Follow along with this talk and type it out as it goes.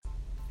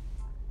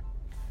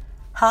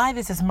Hi,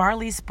 this is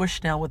Marlise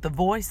Bushnell with the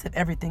voice of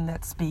everything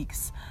that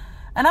speaks.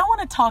 And I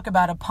want to talk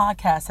about a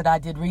podcast that I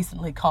did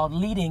recently called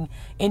Leading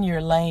in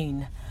Your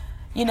Lane.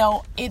 You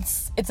know,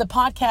 it's a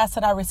podcast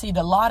that I received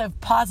a lot of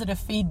positive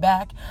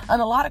feedback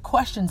and a lot of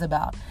questions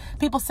about.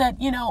 People said,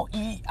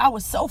 I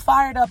was so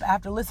fired up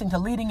after listening to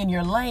Leading in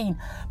Your Lane,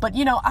 but,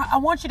 I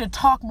want you to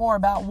talk more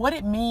about what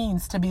it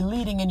means to be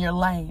leading in your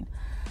lane.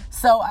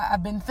 So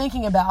I've been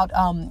thinking about,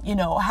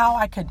 how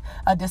I could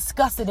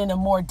discuss it in a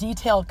more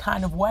detailed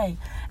kind of way.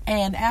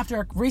 And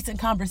after a recent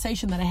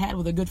conversation that I had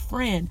with a good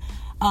friend,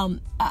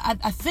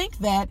 I think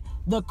that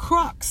the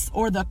crux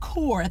or the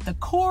core, at the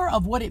core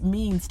of what it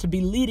means to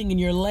be leading in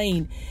your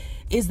lane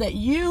is that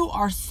you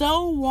are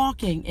so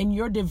walking in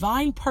your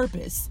divine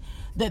purpose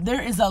that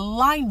there is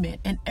alignment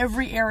in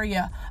every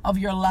area of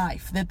your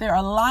life, that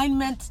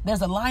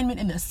there's alignment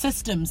in the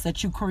systems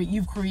that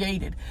you've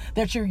created,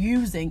 that you're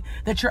using,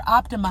 that you're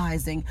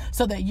optimizing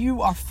so that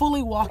you are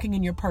fully walking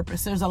in your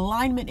purpose. There's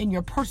alignment in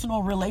your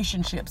personal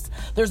relationships.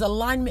 There's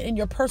alignment in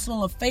your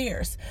personal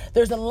affairs.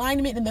 There's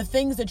alignment in the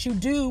things that you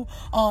do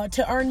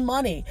to earn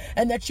money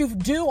and that you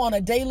do on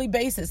a daily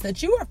basis,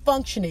 that you are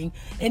functioning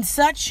in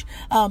such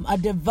a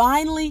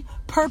divinely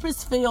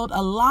purpose-filled,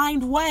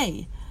 aligned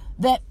way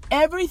that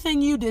everything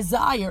you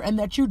desire and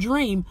that you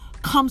dream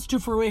comes to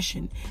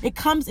fruition. It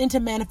comes into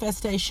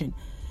manifestation.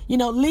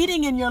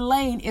 Leading in your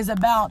lane is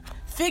about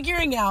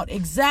figuring out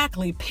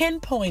exactly,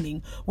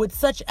 pinpointing with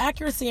such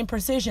accuracy and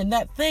precision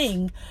that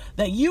thing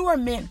that you are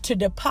meant to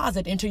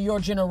deposit into your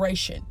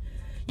generation.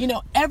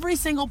 Every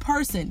single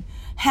person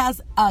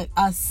has an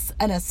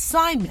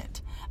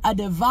assignment, a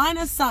divine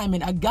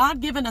assignment, a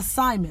God-given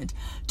assignment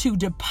to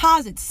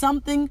deposit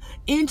something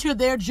into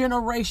their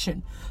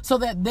generation so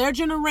that their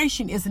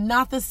generation is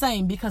not the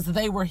same because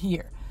they were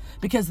here,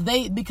 because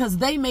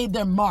they made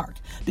their mark,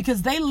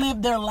 because they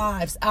lived their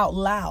lives out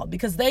loud,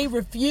 because they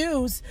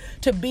refused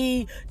to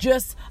be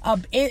just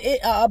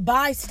a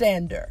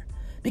bystander.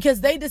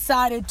 Because they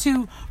decided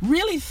to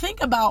really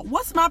think about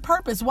what's my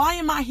purpose? Why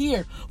am I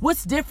here?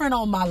 What's different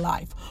on my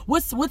life?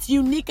 What's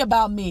unique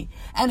about me?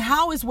 And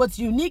how is what's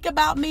unique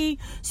about me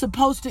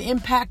supposed to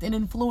impact and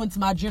influence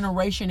my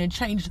generation and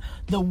change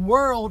the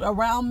world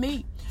around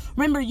me?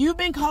 Remember, you've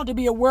been called to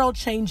be a world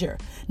changer.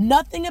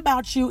 Nothing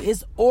about you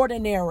is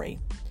ordinary.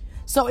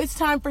 So it's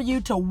time for you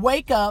to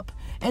wake up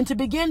and to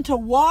begin to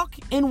walk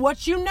in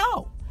what you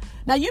know.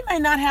 Now, you may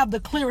not have the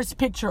clearest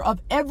picture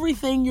of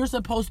everything you're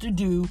supposed to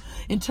do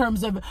in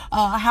terms of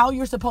how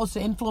you're supposed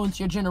to influence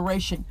your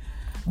generation.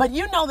 But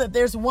you know that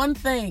there's one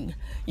thing,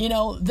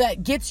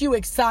 that gets you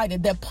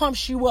excited, that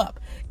pumps you up.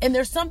 And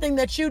there's something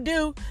that you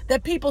do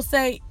that people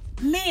say,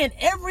 man,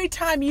 every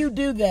time you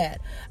do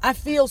that, I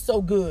feel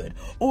so good.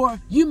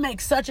 Or you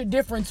make such a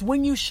difference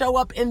when you show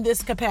up in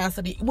this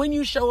capacity, when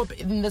you show up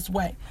in this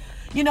way.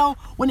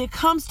 When it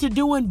comes to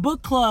doing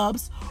book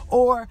clubs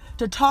or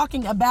to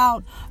talking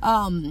about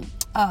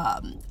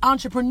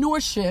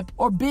entrepreneurship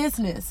or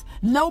business,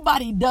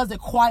 nobody does it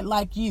quite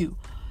like you.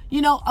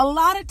 A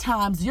lot of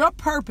times your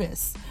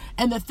purpose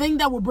and the thing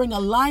that will bring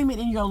alignment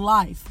in your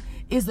life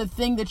is the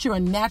thing that you're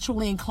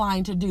naturally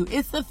inclined to do.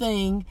 It's the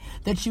thing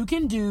that you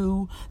can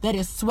do that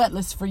is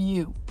sweatless for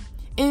you.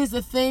 It is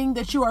the thing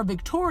that you are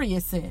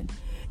victorious in.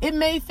 It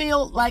may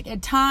feel like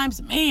at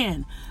times,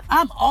 man,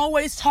 I'm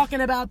always talking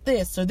about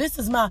this. So this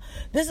is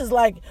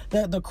like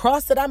the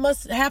cross that I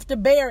must have to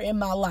bear in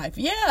my life.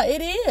 Yeah,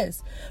 it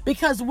is.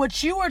 Because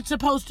what you are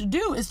supposed to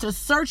do is to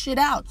search it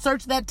out,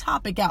 search that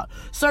topic out,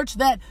 search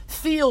that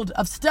field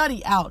of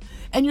study out.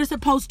 And you're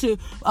supposed to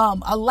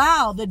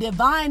allow the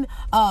divine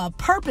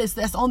purpose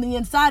that's on the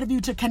inside of you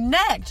to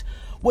connect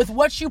with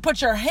what you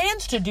put your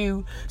hands to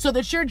do so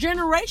that your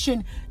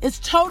generation is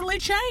totally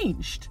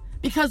changed.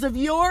 Because of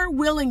your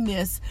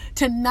willingness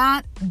to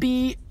not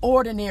be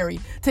ordinary,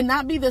 to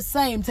not be the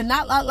same, to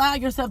not allow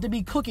yourself to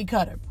be cookie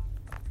cutter.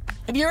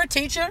 If you're a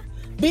teacher,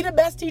 be the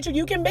best teacher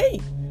you can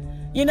be.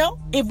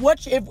 If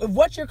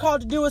what you're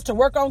called to do is to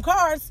work on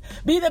cars,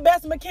 be the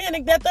best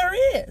mechanic that there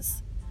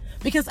is.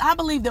 Because I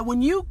believe that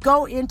when you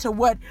go into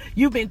what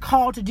you've been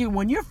called to do,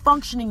 when you're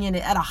functioning in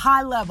it at a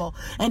high level,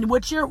 and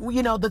what you're,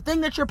 the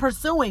thing that you're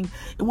pursuing,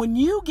 when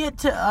you get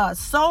to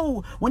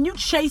when you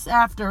chase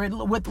after it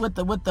with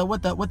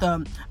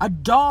a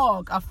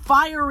dog, a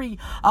fiery,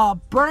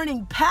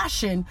 burning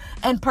passion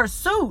and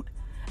pursuit,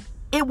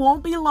 it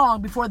won't be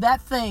long before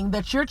that thing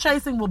that you're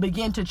chasing will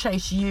begin to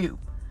chase you.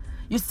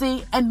 You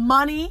see, and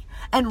money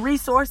and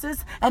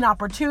resources and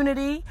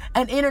opportunity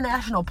and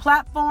international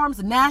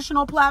platforms,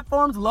 national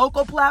platforms,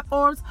 local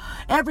platforms,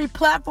 every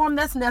platform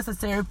that's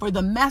necessary for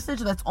the message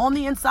that's on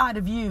the inside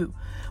of you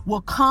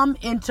will come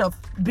into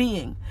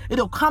being.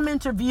 It'll come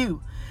into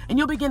view. And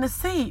you'll begin to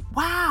see,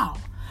 wow,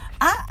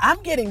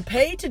 I'm getting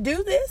paid to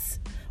do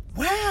this.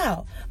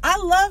 Wow, I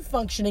love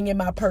functioning in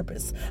my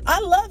purpose. I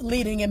love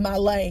leading in my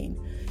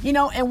lane.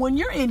 And when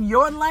you're in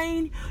your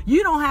lane,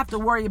 you don't have to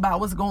worry about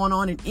what's going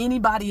on in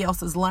anybody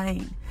else's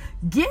lane.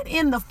 Get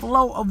in the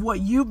flow of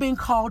what you've been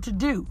called to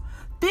do.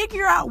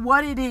 Figure out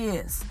what it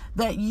is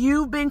that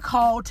you've been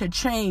called to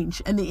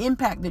change and the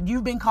impact that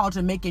you've been called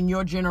to make in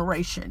your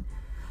generation.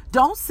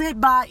 Don't sit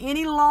by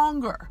any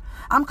longer.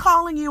 I'm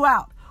calling you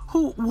out.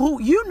 Who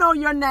you know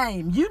your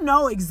name. You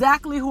know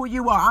exactly who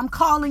you are. I'm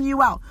calling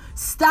you out.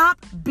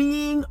 Stop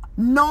being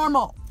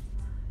normal.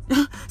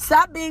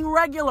 Stop being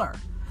regular.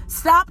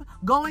 Stop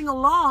going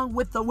along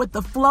with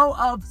the flow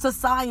of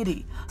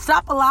society.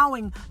 Stop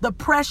allowing the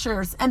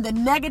pressures and the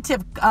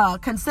negative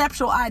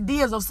conceptual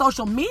ideas of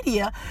social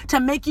media to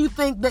make you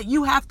think that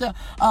you have to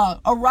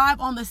arrive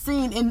on the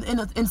scene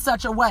in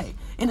such a way,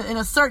 in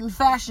a certain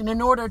fashion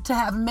in order to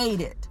have made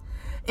it.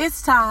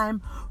 It's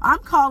time. I'm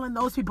calling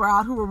those people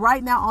out who are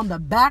right now on the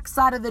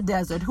backside of the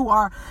desert, who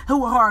are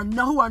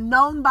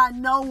known by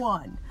no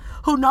one,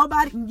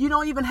 you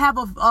don't even have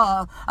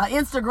a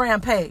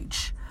Instagram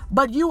page.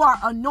 But you are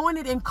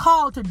anointed and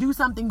called to do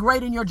something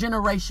great in your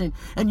generation.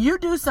 And you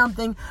do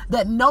something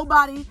that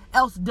nobody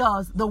else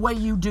does the way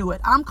you do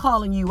it. I'm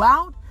calling you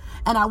out.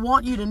 And I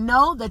want you to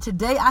know that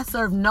today I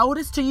serve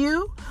notice to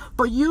you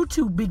for you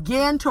to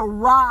begin to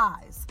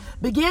rise.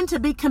 Begin to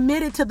be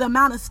committed to the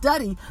amount of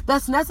study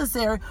that's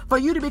necessary for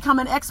you to become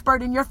an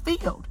expert in your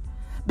field.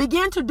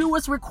 Begin to do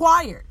what's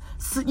required.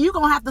 You're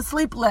going to have to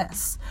sleep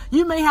less.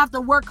 You may have to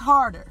work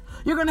harder.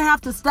 You're going to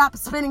have to stop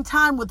spending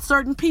time with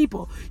certain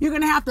people. You're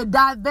going to have to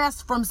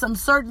divest from some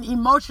certain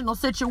emotional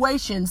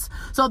situations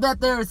so that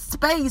there's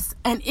space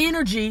and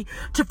energy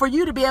for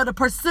you to be able to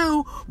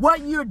pursue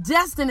what you're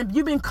destined, if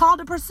you've been called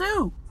to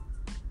pursue.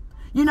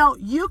 You know,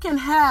 you can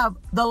have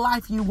the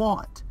life you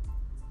want,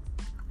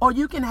 or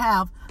you can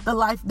have the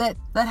life that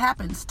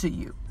happens to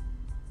you.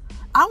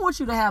 I want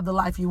you to have the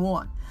life you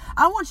want.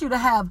 I want you to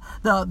have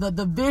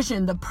the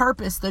vision, the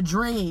purpose, the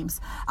dreams.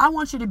 I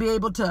want you to be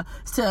able to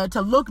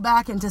look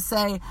back and to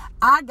say,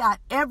 I got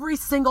every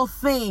single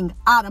thing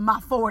out of my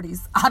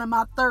 40s, out of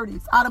my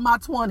 30s, out of my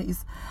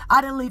 20s.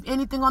 I didn't leave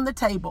anything on the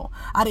table.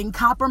 I didn't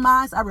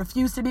compromise. I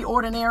refused to be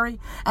ordinary.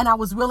 And I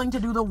was willing to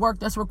do the work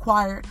that's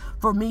required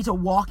for me to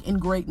walk in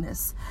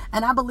greatness.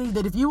 And I believe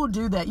that if you will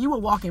do that, you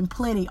will walk in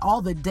plenty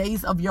all the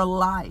days of your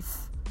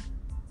life.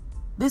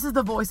 This is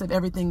the voice of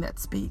everything that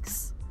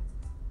speaks.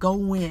 Go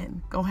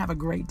win. Go have a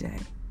great day.